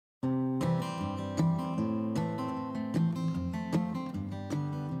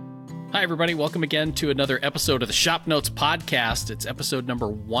Hi, everybody. Welcome again to another episode of the ShopNotes podcast. It's episode number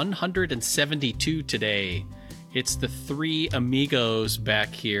 172 today. It's the three amigos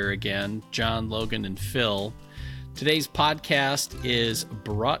back here again, John, Logan, and Phil. Today's podcast is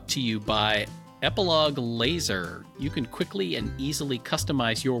brought to you by Epilogue Laser. You can quickly and easily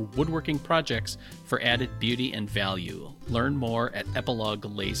customize your woodworking projects for added beauty and value. Learn more at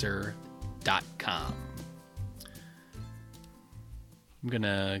epiloguelaser.com. I'm going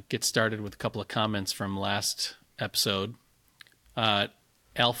to get started with a couple of comments from last episode.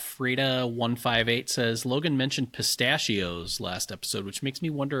 Alfreda158 says, Logan mentioned pistachios last episode, which makes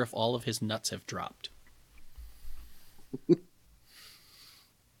me wonder if all of his nuts have dropped.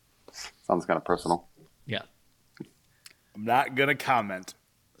 Sounds kind of personal. Yeah. I'm not going to comment.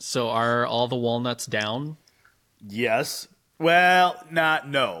 So are all the walnuts down? Yes. Well,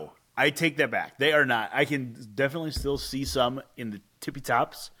 no. I take that back. They are not. I can definitely still see some in the tippy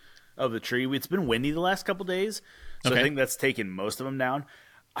tops of the tree. It's been windy the last couple days, so I think that's taken most of them down.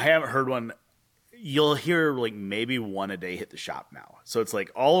 I haven't heard one. You'll hear like maybe one a day hit the shop now. So it's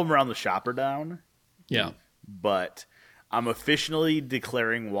like all of them around the shop are down. Yeah. But I'm officially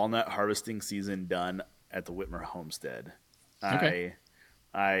declaring walnut harvesting season done at the Whitmer homestead. Okay.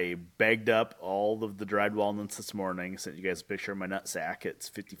 I bagged up all of the dried walnuts this morning. Sent you guys a picture of my nut sack. It's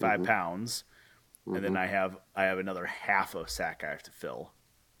 55 pounds, and then I have another half a sack I have to fill.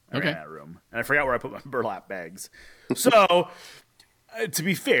 In that room, and I forgot where I put my burlap bags. So, to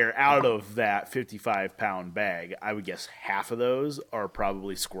be fair, out of that 55-pound bag, I would guess half of those are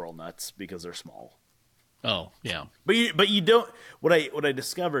probably squirrel nuts because they're small. Oh, yeah. But you don't. What I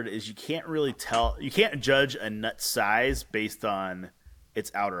discovered is you can't really tell. You can't judge a nut size based on its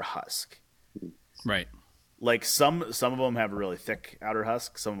outer husk. Right. Like some of them have a really thick outer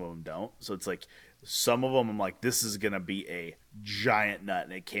husk, some of them don't. So it's like some of them I'm like, this is gonna be a giant nut,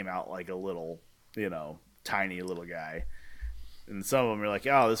 and it came out like a little, tiny little guy. And some of them are like,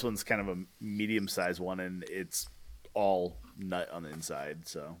 oh, this one's kind of a medium sized one, and it's all nut on the inside.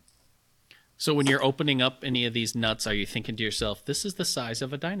 So when you're opening up any of these nuts, are you thinking to yourself, this is the size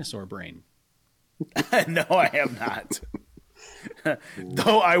of a dinosaur brain? No, I have not.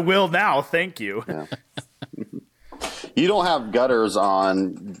 Though I will now, thank you. Yeah. You don't have gutters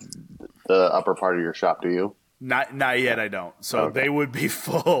on the upper part of your shop, do you? Not yet, I don't. So they would be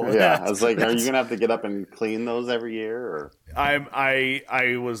full. Yeah, I was like, are you gonna have to get up and clean those every year? Or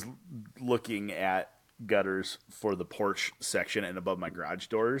I was looking at gutters for the porch section and above my garage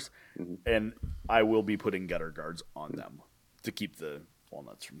doors, and I will be putting gutter guards on them to keep the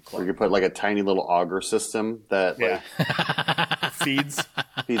walnuts from clumping. Or you put like a tiny little auger system that feeds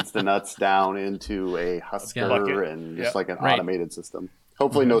the nuts down into a husker and just like an automated system.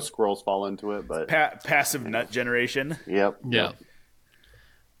 Hopefully no squirrels fall into it, but passive nut generation. Yep. Yeah.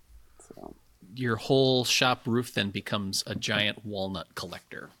 So. Your whole shop roof then becomes a giant walnut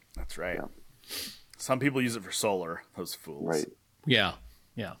collector. That's right. Yeah. Some people use it for solar, those fools. Right. Yeah.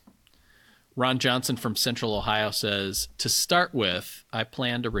 Ron Johnson from Central Ohio says, to start with, I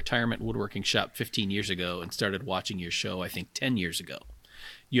planned a retirement woodworking shop 15 years ago and started watching your show, I think, 10 years ago.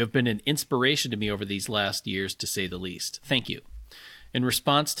 You have been an inspiration to me over these last years, to say the least. Thank you. In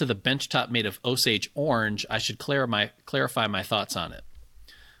response to the benchtop made of Osage orange, I should clarify my thoughts on it.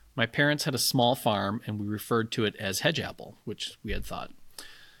 My parents had a small farm, and we referred to it as hedge apple, which we had thought.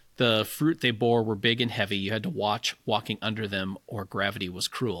 The fruit they bore were big and heavy. You had to watch walking under them, or gravity was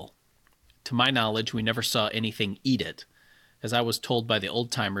cruel. To my knowledge, we never saw anything eat it. As I was told by the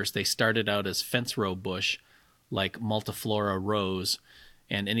old-timers, they started out as fence row bush, like multiflora rose,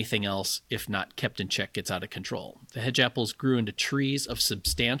 and anything else, if not kept in check, gets out of control. The hedge apples grew into trees of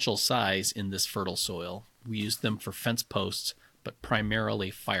substantial size in this fertile soil. We used them for fence posts, but primarily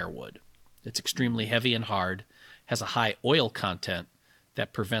firewood. It's extremely heavy and hard, has a high oil content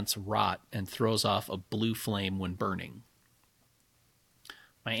that prevents rot, and throws off a blue flame when burning.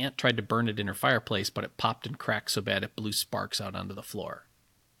 My aunt tried to burn it in her fireplace, but it popped and cracked so bad it blew sparks out onto the floor.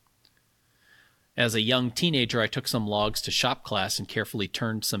 As a young teenager, I took some logs to shop class and carefully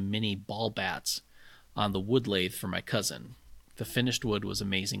turned some mini ball bats on the wood lathe for my cousin. The finished wood was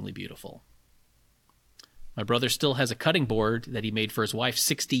amazingly beautiful. My brother still has a cutting board that he made for his wife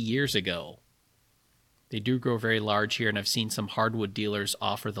 60 years ago. They do grow very large here, and I've seen some hardwood dealers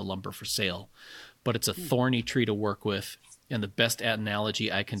offer the lumber for sale, but it's a thorny tree to work with. And the best analogy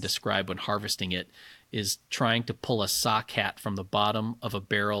I can describe when harvesting it is trying to pull a sock hat from the bottom of a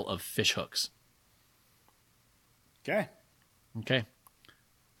barrel of fish hooks. Okay.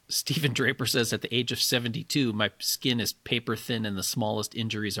 Stephen Draper says, at the age of 72, my skin is paper thin and the smallest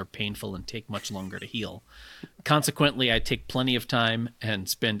injuries are painful and take much longer to heal. Consequently, I take plenty of time and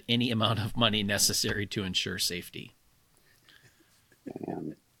spend any amount of money necessary to ensure safety.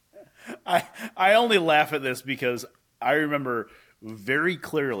 I only laugh at this because I remember very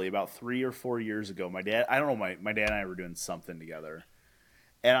clearly about 3 or 4 years ago, my dad and I were doing something together.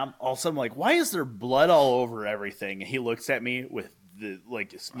 And I'm all of a sudden like, why is there blood all over everything? And he looks at me with the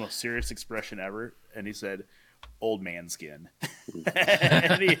most serious expression ever, and he said, "Old man skin."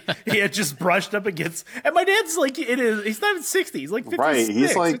 And he had just brushed up against, and my dad's like, he's not even 60, he's like 56, right,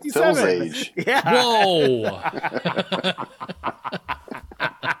 he's like 57. Phil's age. Yeah. Whoa.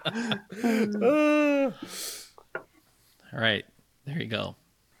 All right, there you go.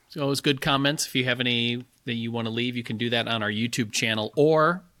 So always good comments. If you have any that you want to leave, you can do that on our YouTube channel,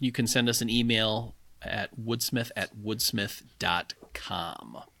 or you can send us an email at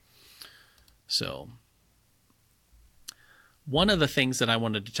woodsmith@woodsmith.com. So one of the things that I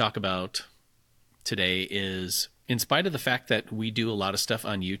wanted to talk about today is, in spite of the fact that we do a lot of stuff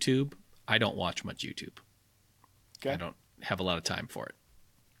on YouTube, I don't watch much YouTube. Okay. I don't have a lot of time for it.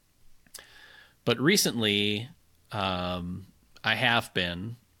 But recently, I have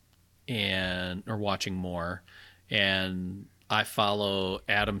been watching more, and I follow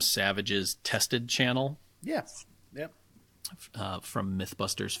Adam Savage's Tested channel. Yeah. Yep. From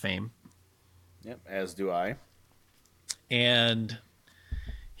Mythbusters fame. Yep, as do I. And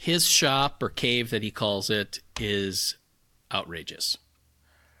his shop, or cave that he calls it, is outrageous.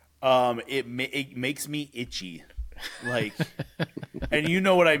 It makes me itchy. Like, and you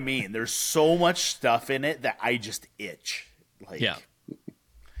know what I mean. There's so much stuff in it that I just itch. Like, yeah.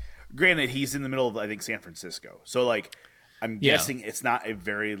 Granted, he's in the middle of, I think, San Francisco. So, like, I'm guessing it's not a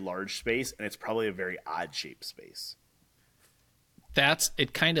very large space, and it's probably a very odd-shaped space.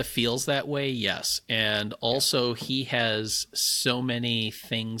 It kind of feels that way, yes. And also, he has so many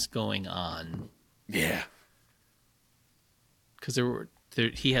things going on. Yeah. Because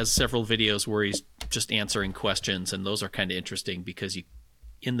he has several videos where he's just answering questions, and those are kind of interesting because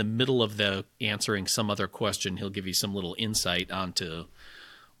in the middle of the answering some other question, he'll give you some little insight onto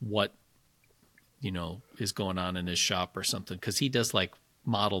what is going on in his shop or something, because he does like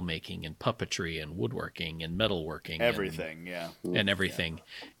model making and puppetry and woodworking and metalworking, everything. And everything.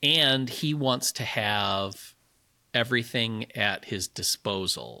 And he wants to have everything at his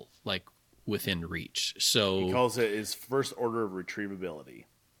disposal, like within reach. So he calls it his first order of retrievability.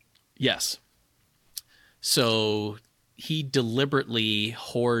 Yes. So he deliberately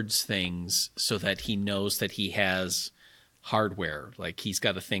hoards things so that he knows that he has hardware. Like, he's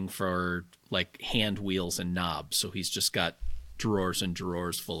got a thing for like hand wheels and knobs, so he's just got drawers and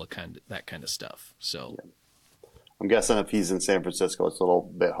drawers full of that kind of stuff. So I'm guessing if he's in San Francisco, it's a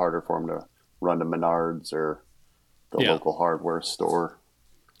little bit harder for him to run to Menards or the local hardware store.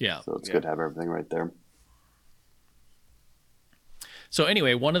 Yeah. So it's good to have everything right there. So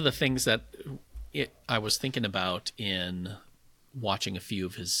anyway, one of the things that I was thinking about in watching a few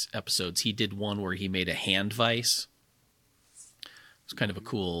of his episodes, he did one where he made a hand vise. It's kind of a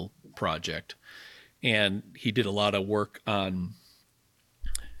cool project. And he did a lot of work on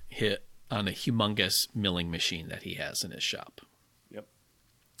a humongous milling machine that he has in his shop. Yep.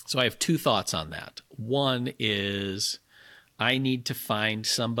 So I have two thoughts on that. One is I need to find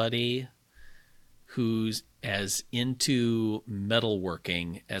somebody who's as into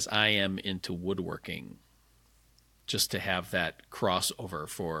metalworking as I am into woodworking, just to have that crossover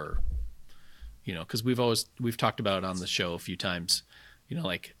for, because we've talked about on the show a few times,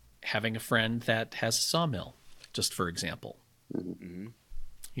 like having a friend that has a sawmill, just for example. Mm-hmm.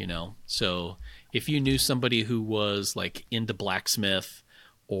 So if you knew somebody who was like into blacksmith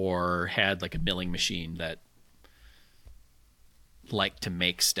or had like a milling machine that liked to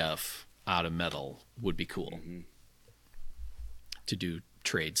make stuff out of metal, would be cool to do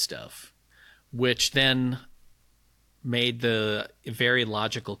trade stuff, which then made the very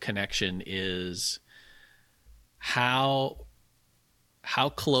logical connection is how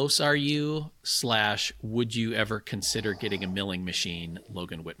close are you / would you ever consider getting a milling machine,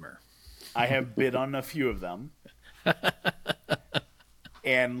 Logan Whitmer? I have bid on a few of them.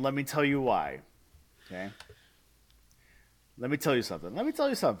 And let me tell you why. Okay. Let me tell you something. In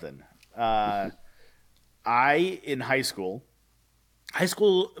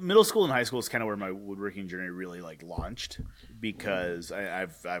middle school and high school is kind of where my woodworking journey really like launched, because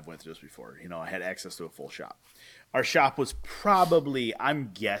I've went through this before. I had access to a full shop. Our shop was probably,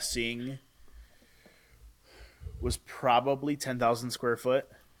 I'm guessing, 10,000 square foot.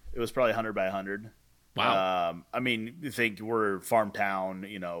 It was probably 100 by 100. Wow. I mean, you think we're farm town,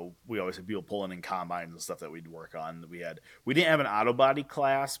 we always have people pulling in combines and stuff that we'd work on. We didn't have an auto body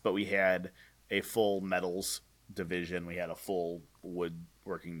class, but we had a full metals division. We had a full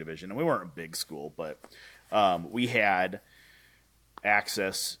woodworking division, and we weren't a big school, but we had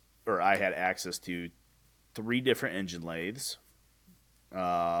access, or I had access to 3 different engine lathes.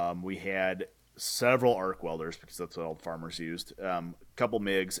 We had several arc welders, because that's what all the farmers used. A couple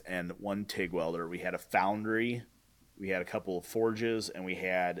MIGs and 1 TIG welder. We had a foundry. We had a couple of forges, and we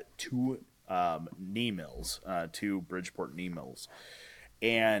had 2 knee mills, 2 Bridgeport knee mills.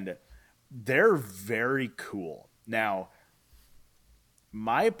 And they're very cool. Now,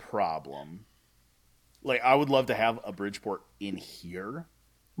 my problem, like, I would love to have a Bridgeport in here.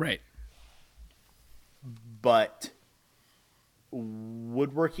 Right. But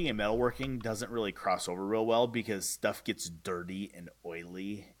woodworking and metalworking doesn't really cross over real well, because stuff gets dirty and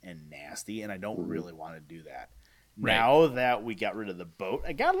oily and nasty, and I don't really want to do that. Right. Now that we got rid of the boat,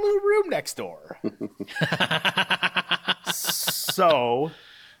 I got a little room next door. So,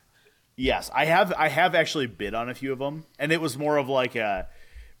 yes, I have actually bid on a few of them, and it was more of like I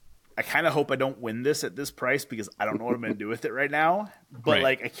kind of hope I don't win this at this price, because I don't know what I'm going to do with it right now. But right.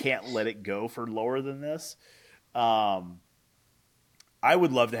 Like, I can't let it go for lower than this. I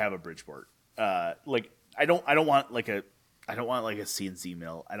would love to have a Bridgeport. Like, I don't want like a CNC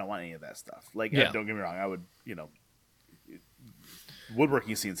mill. I don't want any of that stuff. Like, don't get me wrong. I would,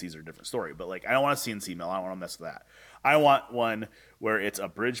 woodworking CNCs are a different story, but like, I don't want a CNC mill. I don't want to mess with that. I want one where it's a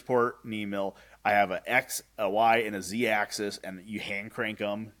Bridgeport knee mill. I have a X, a Y, and a Z axis, and you hand crank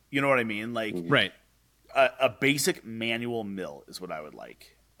them. You know what I mean? Like, right. A basic manual mill is what I would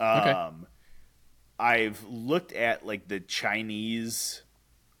like. Okay. I've looked at like the Chinese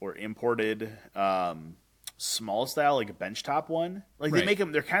or imported small style, like a benchtop one. Like, they make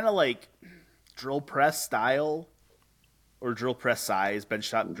them, they're kind of like drill press style or drill press size,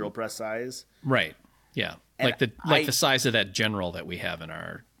 benchtop drill press size. Right. Yeah. And like the size of that General that we have in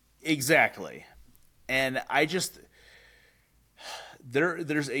our. Exactly. And I just,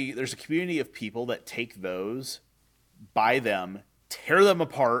 there's a community of people that take those, buy them, tear them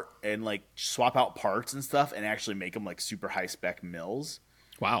apart, and like swap out parts and stuff, and actually make them like super high spec mills.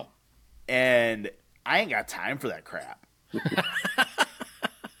 Wow. And I ain't got time for that crap.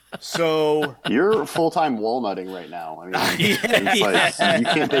 So you're full-time walnutting right now. I mean, it's like you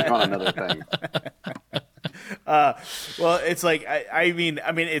can't take on another thing. Well, it's like I mean,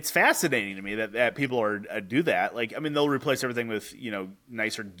 it's fascinating to me that people do that. Like, I mean, they'll replace everything with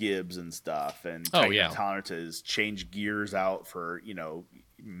nicer gibs and stuff, and tolerances, change gears out for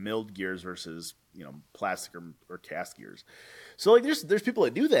milled gears versus plastic or cast gears. So like, there's people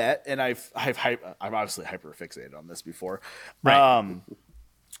that do that, and I'm obviously hyper fixated on this before, right.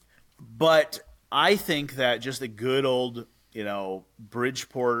 But I think that just a good old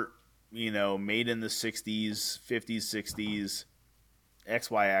Bridgeport, made in the 60s, 50s, 60s,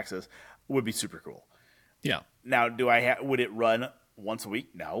 XY axis would be super cool. Yeah. Now, would it run once a week?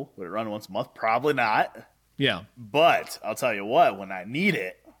 No. Would it run once a month? Probably not. Yeah. But I'll tell you what, when I need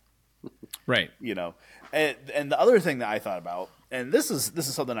it, right. And the other thing that I thought about, and this is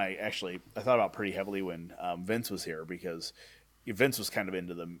something I thought about pretty heavily when Vince was here, because Vince was kind of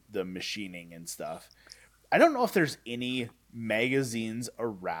into the machining and stuff. I don't know if there's any magazines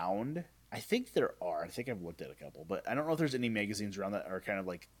around. I think there are. I think I've looked at a couple, but I don't know if there's any magazines around that are kind of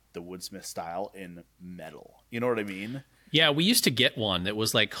like the Woodsmith style in metal. You know what I mean? Yeah, we used to get one that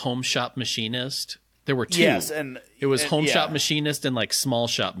was like Home Shop Machinist. There were 2. Yes, and it was Home Shop Machinist and like Small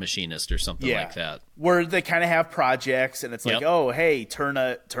Shop Machinist or something like that. Where they kind of have projects, and it's like, oh, hey, turn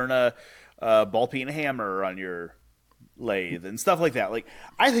a ball peen hammer on your lathe and stuff like that. Like,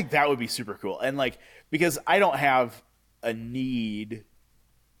 I think that would be super cool. And like, because I don't have a need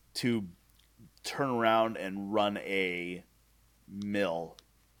to turn around and run a mill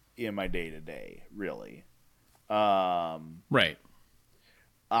in my day to day, really. Right.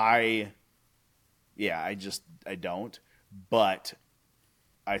 I don't, but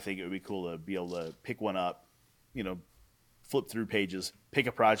I think it would be cool to be able to pick one up, flip through pages, pick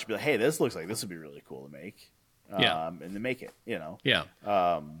a project, be like, hey, this looks like this would be really cool to make. And then make it, Yeah.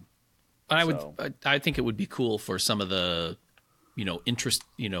 I think it would be cool for some of the,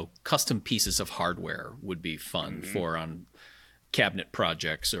 custom pieces of hardware would be fun for on cabinet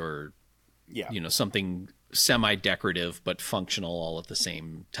projects or, something semi-decorative but functional all at the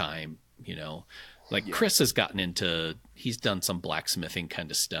same time, Like Chris has he's done some blacksmithing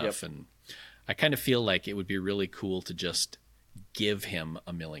kind of stuff. And I kind of feel like it would be really cool to just give him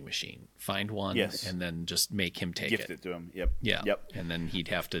a milling machine, find one, and then just make him take gift it to him. Yeah. And then he'd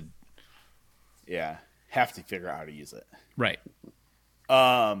have to Yeah. Have to figure out how to use it. Right.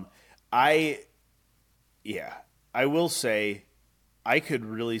 I will say I could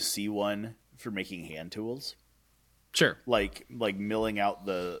really see one for making hand tools. Sure. Like milling out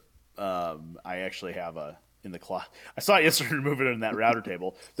the I actually have in the closet. I saw it yesterday removing it in that router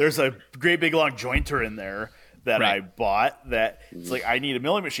table. There's a great big long jointer in there that I bought that it's like I need a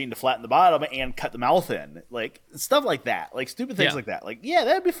milling machine to flatten the bottom and cut the mouth in. Like stuff like that. Like stupid things like that. Like, yeah,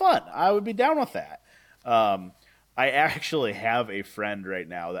 that'd be fun. I would be down with that. I actually have a friend right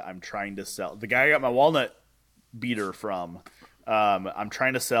now that I'm trying to sell. The guy I got my walnut beater from. I'm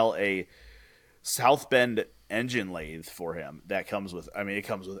trying to sell a South Bend engine lathe for him. That comes with, it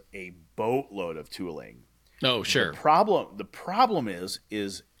comes with a boatload of tooling. Oh, sure. The problem is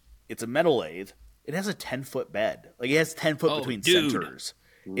it's a metal lathe. It has a 10-foot bed. Like it has 10 foot between centers.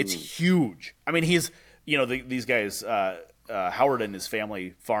 It's huge. I mean, he's, these guys, Howard and his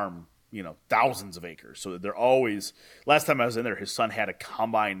family farm, thousands of acres. So they're always, last time I was in there, his son had a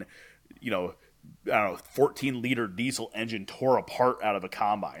combine, 14-liter diesel engine tore apart out of a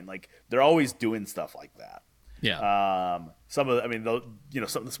combine. Like they're always doing stuff like that. Yeah. Some of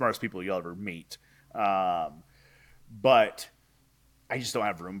the smartest people you'll ever meet. But I just don't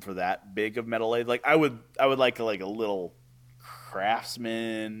have room for that big of metal lathe. Like I would like a little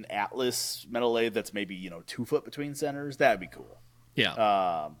Craftsman Atlas metal lathe that's maybe 2 foot between centers. That'd be cool.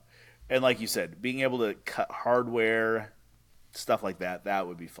 Yeah. And like you said, being able to cut hardware, stuff like that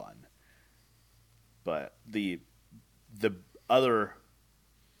would be fun. But the other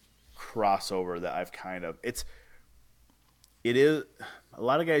crossover that I've it is a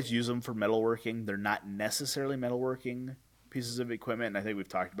lot of guys use them for metalworking. They're not necessarily metalworking pieces of equipment, and I think we've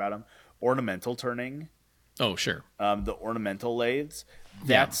talked about them. Ornamental turning. Oh, sure. The ornamental lathes.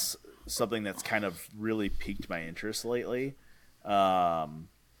 That's something that's kind of really piqued my interest lately.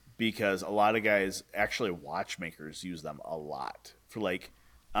 Because a lot of guys, actually watchmakers, use them a lot for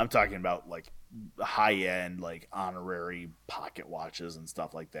I'm talking about high end, honorary pocket watches and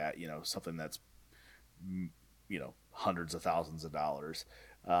stuff like that. Something that's, hundreds of thousands of dollars.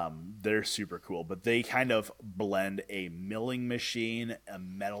 They're super cool, but they kind of blend a milling machine, a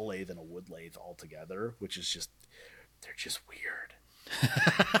metal lathe, and a wood lathe all together, which is they're just weird.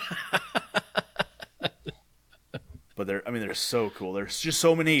 But they're so cool. There's just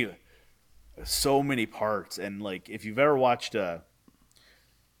so many parts. And if you've ever watched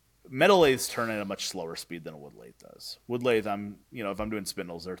metal lathes turn at a much slower speed than a wood lathe does. Wood lathe, if I'm doing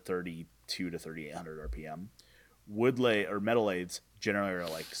spindles, they're 32 to 3,800 RPM. Wood lathe or metal lathes generally are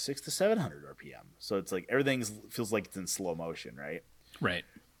 600 to 700 RPM. So it's everything feels like it's in slow motion, right? Right.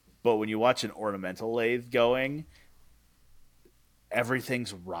 But when you watch an ornamental lathe going,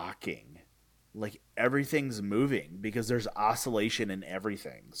 everything's rocking. Everything's moving because there's oscillation in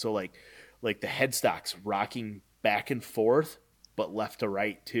everything. So the headstock's rocking back and forth, but left to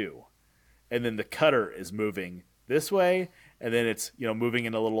right too. And then the cutter is moving this way, and then it's, moving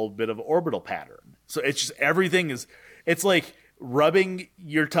in a little bit of orbital pattern. So it's just it's like rubbing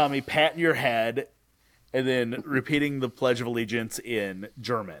your tummy, patting your head, and then repeating the Pledge of Allegiance in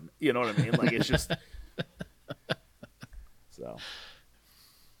German. You know what I mean? It's just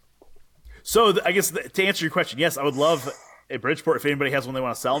So I guess to answer your question, yes, I would love a Bridgeport if anybody has one they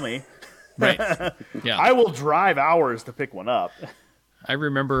want to sell me. Right. Yeah. I will drive hours to pick one up. I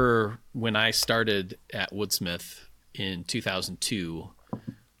remember when I started at Woodsmith in 2002,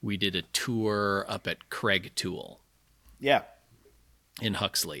 we did a tour up at Craig Tool. Yeah. In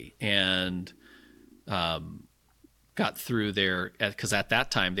Huxley, and got through there because at that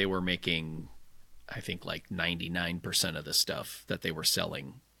time they were making, I think 99% of the stuff that they were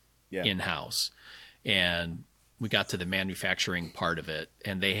selling in-house. And we got to the manufacturing part of it,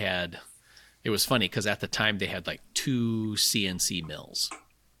 and it was funny because at the time they had 2 CNC mills,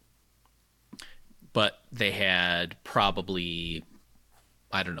 but they had probably,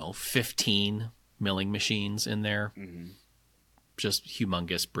 15 milling machines in there. Mm-hmm. Just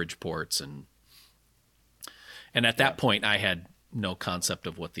humongous Bridgeports. And at that point I had no concept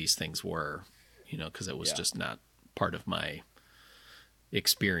of what these things were, because it was just not part of my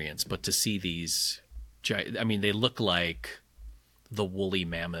experience. But to see these, they look like the woolly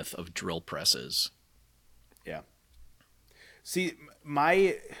mammoth of drill presses. Yeah. See,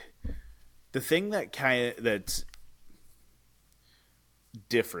 the thing that's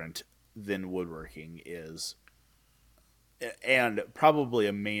different than woodworking is, and probably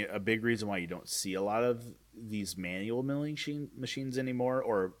a big reason why you don't see a lot of these manual milling machines anymore,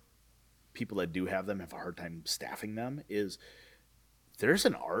 or people that do have them have a hard time staffing them, is there's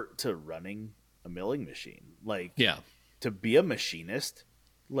an art to running a milling machine. To be a machinist,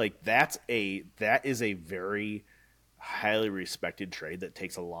 Like that is a very highly respected trade that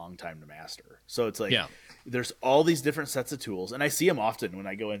takes a long time to master. So it's like there's all these different sets of tools, and I see them often when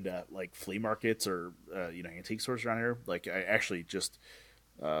I go into like flea markets or antique stores around here. Like I actually just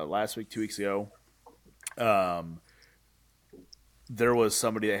last week, 2 weeks ago, there was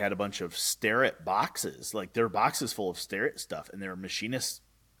somebody that had a bunch of Starrett boxes. Like their boxes full of Starrett stuff, and they're machinist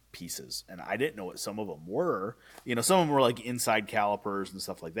pieces, and I didn't know what some of them were. Some of them were like inside calipers and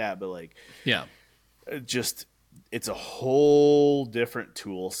stuff like that, but like it's a whole different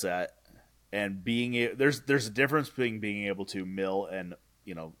tool set. And there's a difference between being able to mill and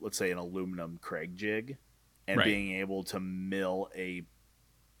let's say an aluminum Craig jig and being able to mill a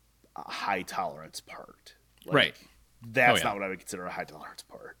high tolerance part. Like, that's not what I would consider a high tolerance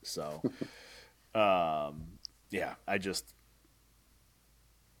part. So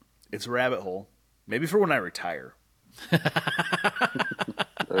it's a rabbit hole. Maybe for when I retire.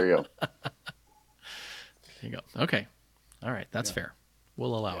 There you go. There you go. Okay. All right. That's fair.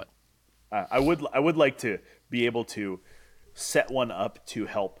 We'll allow it. I would like to be able to set one up to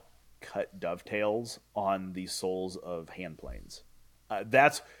help cut dovetails on the soles of hand planes.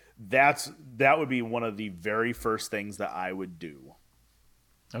 That would be one of the very first things that I would do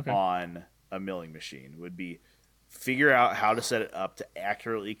on a milling machine, would be figure out how to set it up to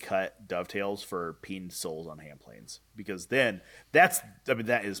accurately cut dovetails for peened soles on hand planes. Because then that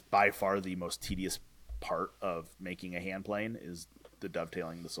is by far the most tedious part of making a hand plane, is the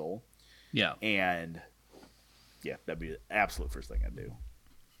dovetailing the sole. Yeah. And that'd be the absolute first thing I'd do.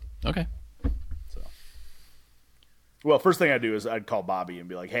 Okay. So, well, first thing I'd do is I'd call Bobby and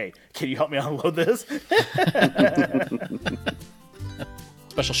be like, "Hey, can you help me unload this?"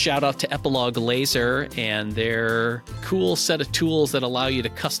 Special shout out to Epilogue Laser and their cool set of tools that allow you to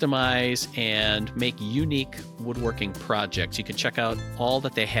customize and make unique woodworking projects. You can check out all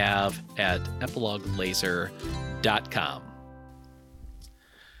that they have at epiloguelaser.com.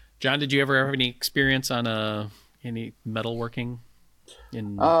 John, did you ever have any experience on any metalworking?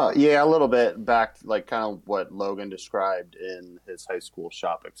 Yeah, a little bit back, like kind of what Logan described in his high school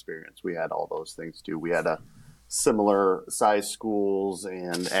shop experience. We had all those things too. We had a similar size schools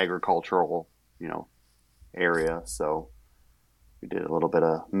and agricultural, area. So we did a little bit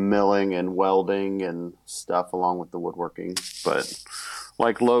of milling and welding and stuff along with the woodworking. But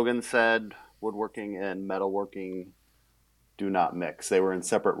like Logan said, woodworking and metalworking do not mix. They were in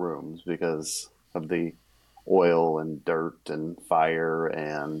separate rooms because of the oil and dirt and fire,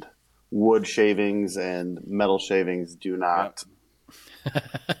 and wood shavings and metal shavings do not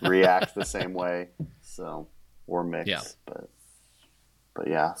react the same way. So, or mix. Yeah. But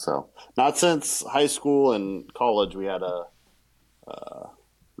yeah, so not since high school and college, we had a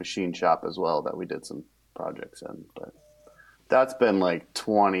machine shop as well that we did some projects in, but that's been like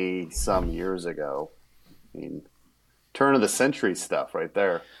 20 some years ago. I mean, turn of the century stuff right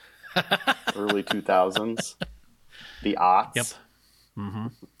there. Early 2000s. The aughts. Yep. Mm-hmm.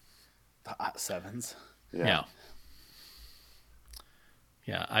 The aught sevens. Yeah.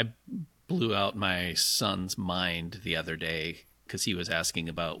 Yeah, I blew out my son's mind the other day because he was asking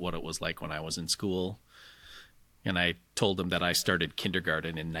about what it was like when I was in school. And I told him that I started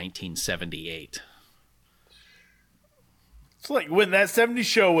kindergarten in 1978. It's like when that 70s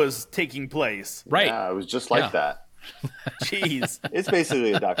show was taking place. Right. Yeah, it was just like that. Jeez. It's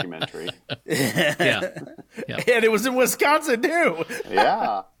basically a documentary. Yeah. And it was in Wisconsin, too.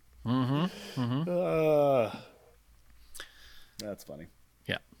 Yeah. Mm-hmm. Mm-hmm. That's funny.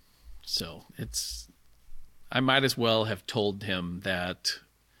 Yeah. So I might as well have told him that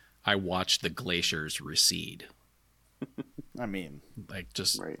I watched the glaciers recede. I mean, like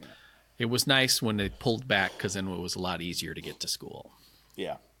just, right. It was nice when they pulled back because then it was a lot easier to get to school.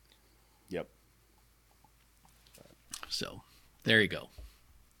 Yeah. Yep. So there you go.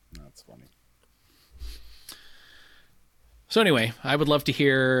 That's funny. So anyway, I would love to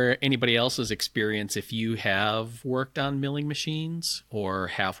hear anybody else's experience if you have worked on milling machines or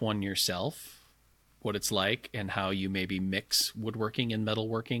have one yourself, what it's like and how you maybe mix woodworking and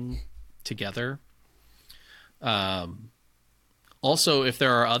metalworking together. Also, if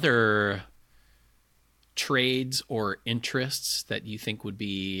there are other trades or interests that you think would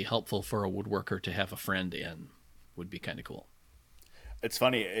be helpful for a woodworker to have a friend in, would be kind of cool. It's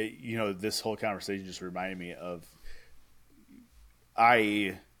funny, this whole conversation just reminded me of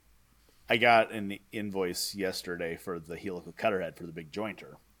I got an invoice yesterday for the helical cutter head for the big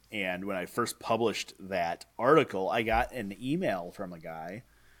jointer. And when I first published that article, I got an email from a guy.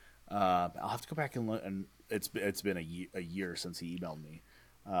 I'll have to go back and look, and it's been a year since he emailed me.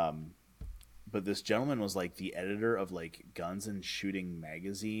 but this gentleman was like the editor of like Guns and Shooting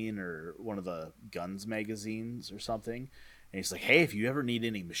magazine or one of the guns magazines or something. And he's like, hey, if you ever need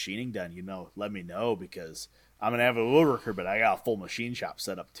any machining done, let me know, because I'm gonna have a woodworker, but I got a full machine shop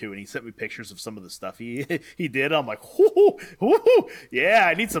set up too. And he sent me pictures of some of the stuff he did. I'm like, whoo, yeah,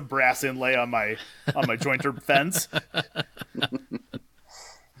 I need some brass inlay on my jointer fence.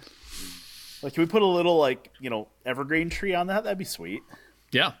 Like, can we put a little like evergreen tree on that? That'd be sweet.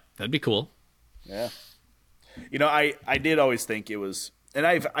 Yeah, that'd be cool. Yeah. I did always think it was, and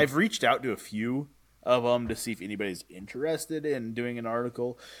I've reached out to a few of them to see if anybody's interested in doing an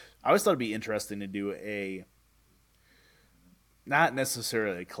article. I always thought it'd be interesting to do not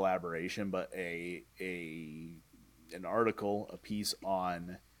necessarily a collaboration, but an article, a piece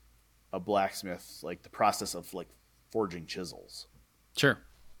on a blacksmith, like the process of like forging chisels. Sure.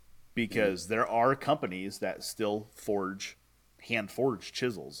 Because there are companies that still hand forge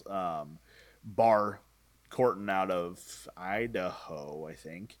chisels. Bar Corton out of Idaho, I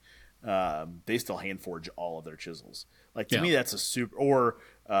think. They still hand forge all of their chisels. Like, to me, that's a super. Or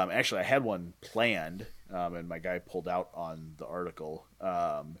actually, I had one planned, and my guy pulled out on the article.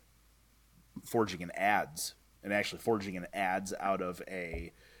 Forging an adze, and actually forging an adze out of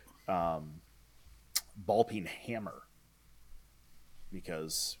a ball peen hammer,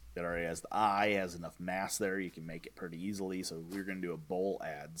 because it already has the eye, has enough mass there, you can make it pretty easily. So we're going to do a bowl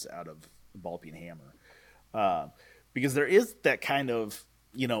adze out of the ball peen hammer, because there is that kind of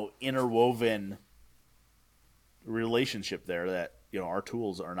interwoven relationship there that our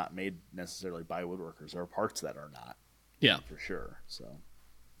tools are not made necessarily by woodworkers. There are parts that are not. Yeah, for sure. So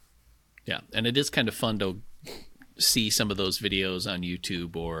yeah, and it is kind of fun to see some of those videos on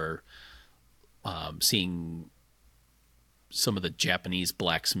YouTube, or seeing some of the Japanese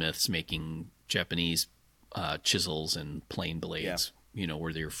blacksmiths making Japanese chisels and plane blades.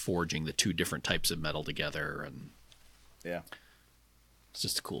 Where they're forging the two different types of metal together, and it's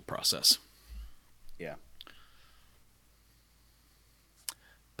just a cool process. Yeah.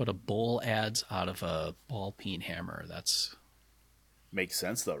 But a bowl adze out of a ball peen hammer, that's... Makes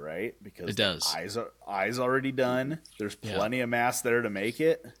sense, though, right? Because it does. The eye's already done. There's plenty of mass there to make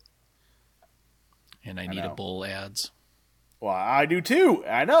it. And I need a bowl adze. Well, I do, too.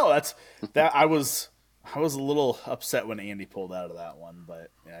 I know. That I was a little upset when Andy pulled out of that one, but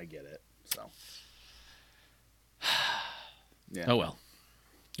yeah, I get it. So, yeah. Oh well.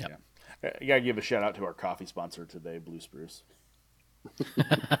 Yeah. I gotta give a shout out to our coffee sponsor today, Blue Spruce,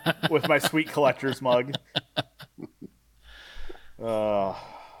 with my sweet collector's mug. I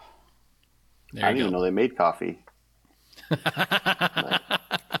didn't even know they made coffee.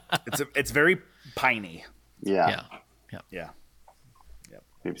 It's very piney. Yeah. Yep.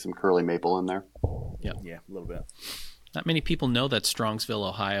 Maybe some curly maple in there. Yeah, a little bit. Not many people know that Strongsville,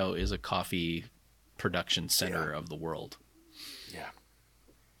 Ohio, is a coffee production center of the world. Yeah.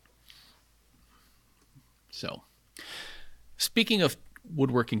 So, speaking of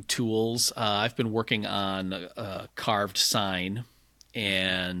woodworking tools, I've been working on a carved sign,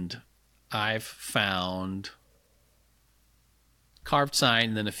 and I've found carved sign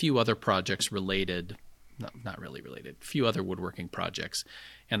and then a few other projects related, not really related, a few other woodworking projects.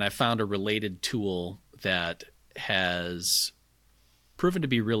 And I found a related tool that has proven to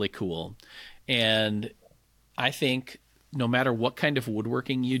be really cool. And I think no matter what kind of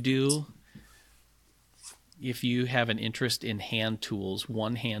woodworking you do, if you have an interest in hand tools,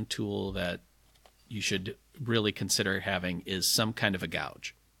 one hand tool that you should really consider having is some kind of a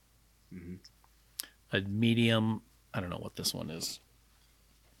gouge. Mm-hmm. A medium, I don't know what this one is.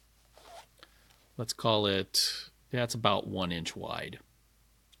 Let's call it, it's about 1 inch wide.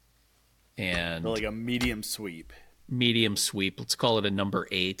 And like a medium sweep. Medium sweep. Let's call it a number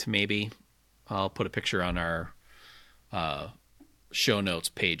 8, maybe. I'll put a picture on our show notes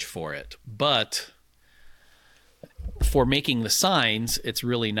page for it. But for making the signs, it's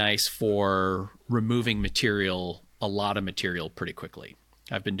really nice for removing material, a lot of material, pretty quickly.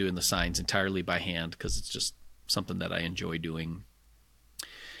 I've been doing the signs entirely by hand because it's just something that I enjoy doing.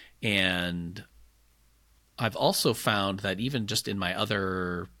 And I've also found that even just in my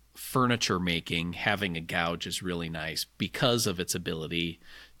other furniture making, having a gouge is really nice because of its ability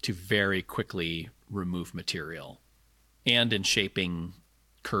to very quickly remove material, and in shaping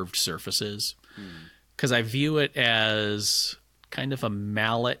curved surfaces. Because I view it as kind of a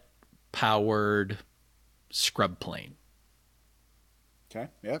mallet-powered scrub plane. Okay,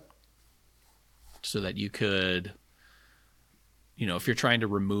 yep. So that you could, if you're trying to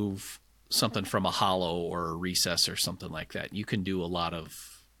remove something from a hollow or a recess or something like that, you can do a lot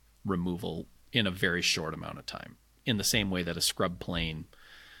of removal in a very short amount of time, in the same way that a scrub plane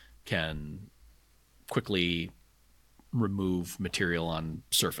can quickly remove material on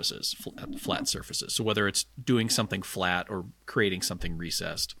surfaces, flat surfaces. So whether it's doing something flat or creating something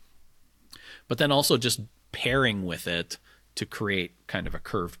recessed, but then also just pairing with it to create kind of a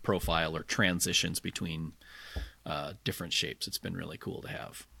curved profile or transitions between different shapes. It's been really cool to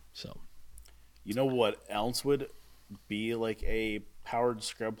have. So, you know what else would be like a powered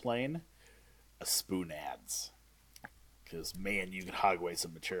scrub plane? A spoon adze. Because, man, you can hog away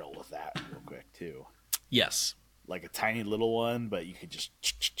some material with that real quick, too. yes. Like a tiny little one, but you could just...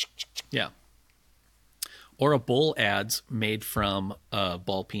 Yeah. Or a bowl adze made from a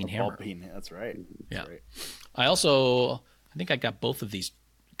ball peen hammer. Ball peen, that's right. That's Yeah. right. I think I got both of these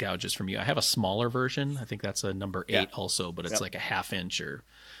gouges from you. I have a smaller version. I think that's a number 8 also, but it's like a 1/2 inch or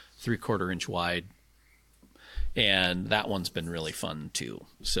 3/4 inch wide. And that one's been really fun too.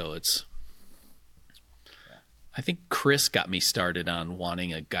 So I think Chris got me started on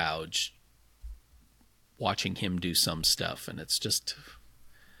wanting a gouge, watching him do some stuff. And it's just,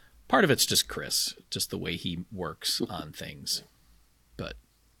 part of it's just Chris, just the way he works on things. But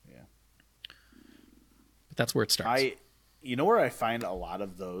that's where it starts. You know where I find a lot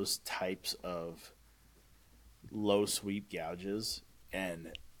of those types of low sweep gouges,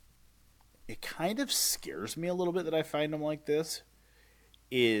 and it kind of scares me a little bit that I find them like this,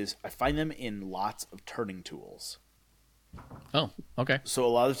 is I find them in lots of turning tools. Oh, okay. So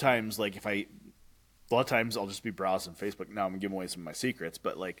a lot of times, like a lot of times I'll just be browsing Facebook. Now I'm giving away some of my secrets,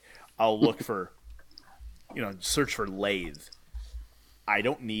 but like I'll look for, search for lathe. I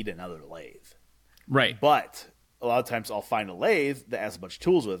don't need another lathe. Right. But a lot of times I'll find a lathe that has a bunch of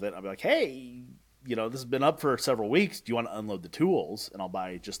tools with it. I'll be like, hey, this has been up for several weeks. Do you want to unload the tools? And I'll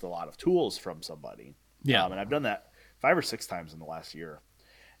buy just a lot of tools from somebody. Yeah. And I've done that 5 or 6 times in the last year.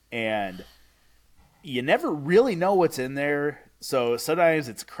 And you never really know what's in there. So sometimes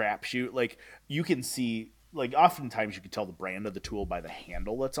it's a crapshoot. Like you can see, like oftentimes you can tell the brand of the tool by the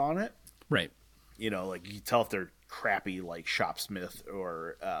handle that's on it. Right. Like you can tell if they're crappy, like Shopsmith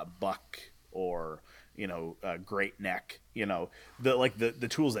or Buck or Great Neck, the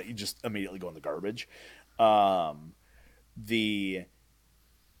tools that you just immediately go in the garbage. You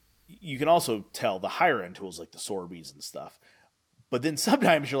can also tell the higher end tools like the Sorbies and stuff. But then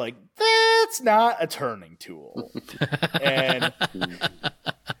sometimes you're like, that's not a turning tool. And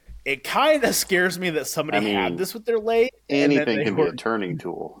it kind of scares me that somebody had this with their lathe. Anything can be a turning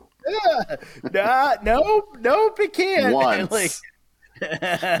tool. Yeah. Nope, it can't. Once. Once.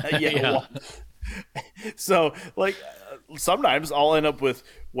 So, sometimes I'll end up with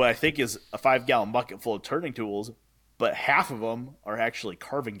what I think is a 5-gallon bucket full of turning tools, but half of them are actually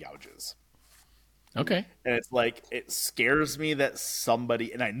carving gouges. Okay. And it's like, it scares me that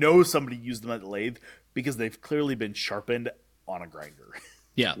somebody, and I know somebody used them at the lathe because they've clearly been sharpened on a grinder.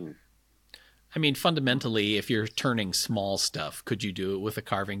 Yeah. I mean, fundamentally, if you're turning small stuff, could you do it with a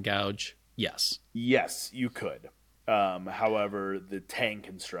carving gouge? Yes. Yes, you could. However, the tang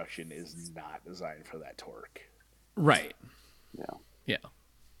construction is not designed for that torque. Right. Yeah.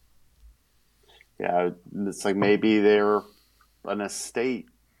 It's like maybe they're an estate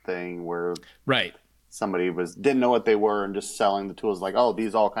thing where somebody didn't know what they were and just selling the tools like, oh,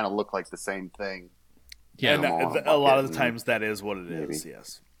 these all kind of look like the same thing. Yeah, and a lot of the times that is what it is.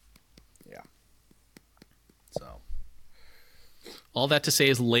 Yes. Yeah. So. All that to say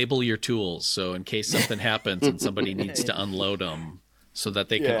is label your tools. So in case something happens and somebody needs to unload them so that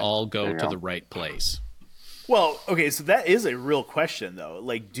they can all go to the right place. Well, okay. So that is a real question though.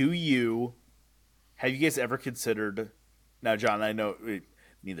 Like, have you guys ever considered, now, John, I know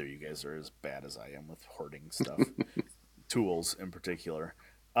neither of you guys are as bad as I am with hoarding stuff, tools in particular.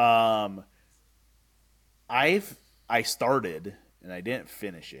 I started and I didn't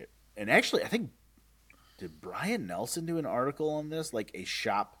finish it. And actually, I think, did Brian Nelson do an article on this? Like a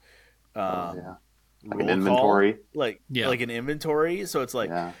shop, like an inventory, like an inventory. So it's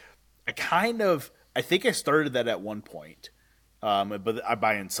like, I think I started that at one point. But I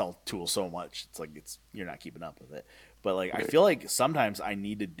buy and sell tools so much, it's like you're not keeping up with it. But I feel like sometimes I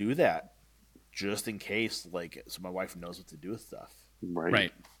need to do that just in case, so my wife knows what to do with stuff.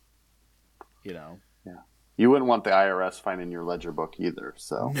 Right. Yeah. You wouldn't want the IRS finding your ledger book either,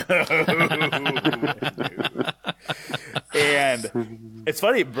 so. No. And it's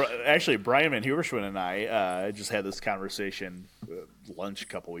funny, actually, Brian Van Huberschwin and I just had this conversation at lunch a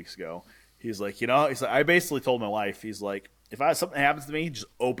couple weeks ago. He's like, I basically told my wife, he's like, if something happens to me, just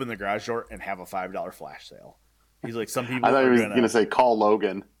open the garage door and have a $5 flash sale. He's like, some people. I thought he was going to say call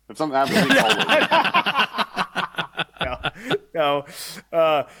Logan. If something happens to me, call Logan. No,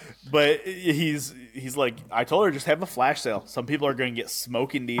 but he's like, I told her just have a flash sale. Some people are going to get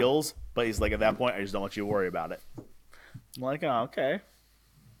smoking deals, but he's like, at that point, I just don't want you to worry about it. I'm like, oh, okay.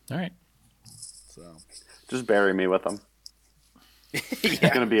 All right. So just bury me with them. It's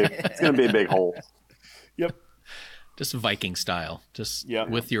gonna be a big hole. Yep. Just Viking style, just Yep.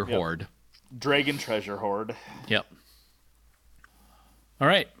 with your hoard. Dragon treasure hoard. Yep. All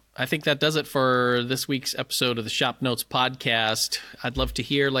right. I think that does it for this week's episode of the Shop Notes podcast. I'd love to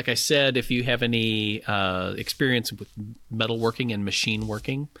hear, like I said, if you have any experience with metalworking and machine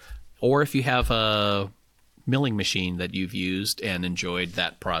working, or if you have a milling machine that you've used and enjoyed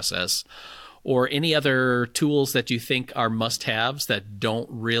that process, or any other tools that you think are must-haves that don't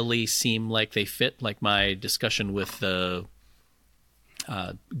really seem like they fit, like my discussion with the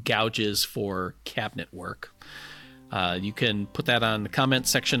gouges for cabinet work. You can put that on the comment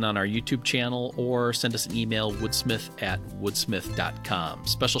section on our YouTube channel or send us an email, woodsmith@woodsmith.com.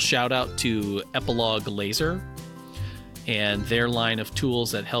 Special shout out to Epilogue Laser and their line of tools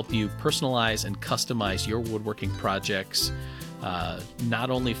that help you personalize and customize your woodworking projects, not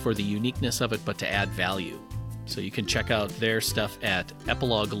only for the uniqueness of it, but to add value. So you can check out their stuff at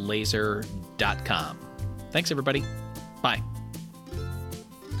epiloguelaser.com. Thanks, everybody. Bye.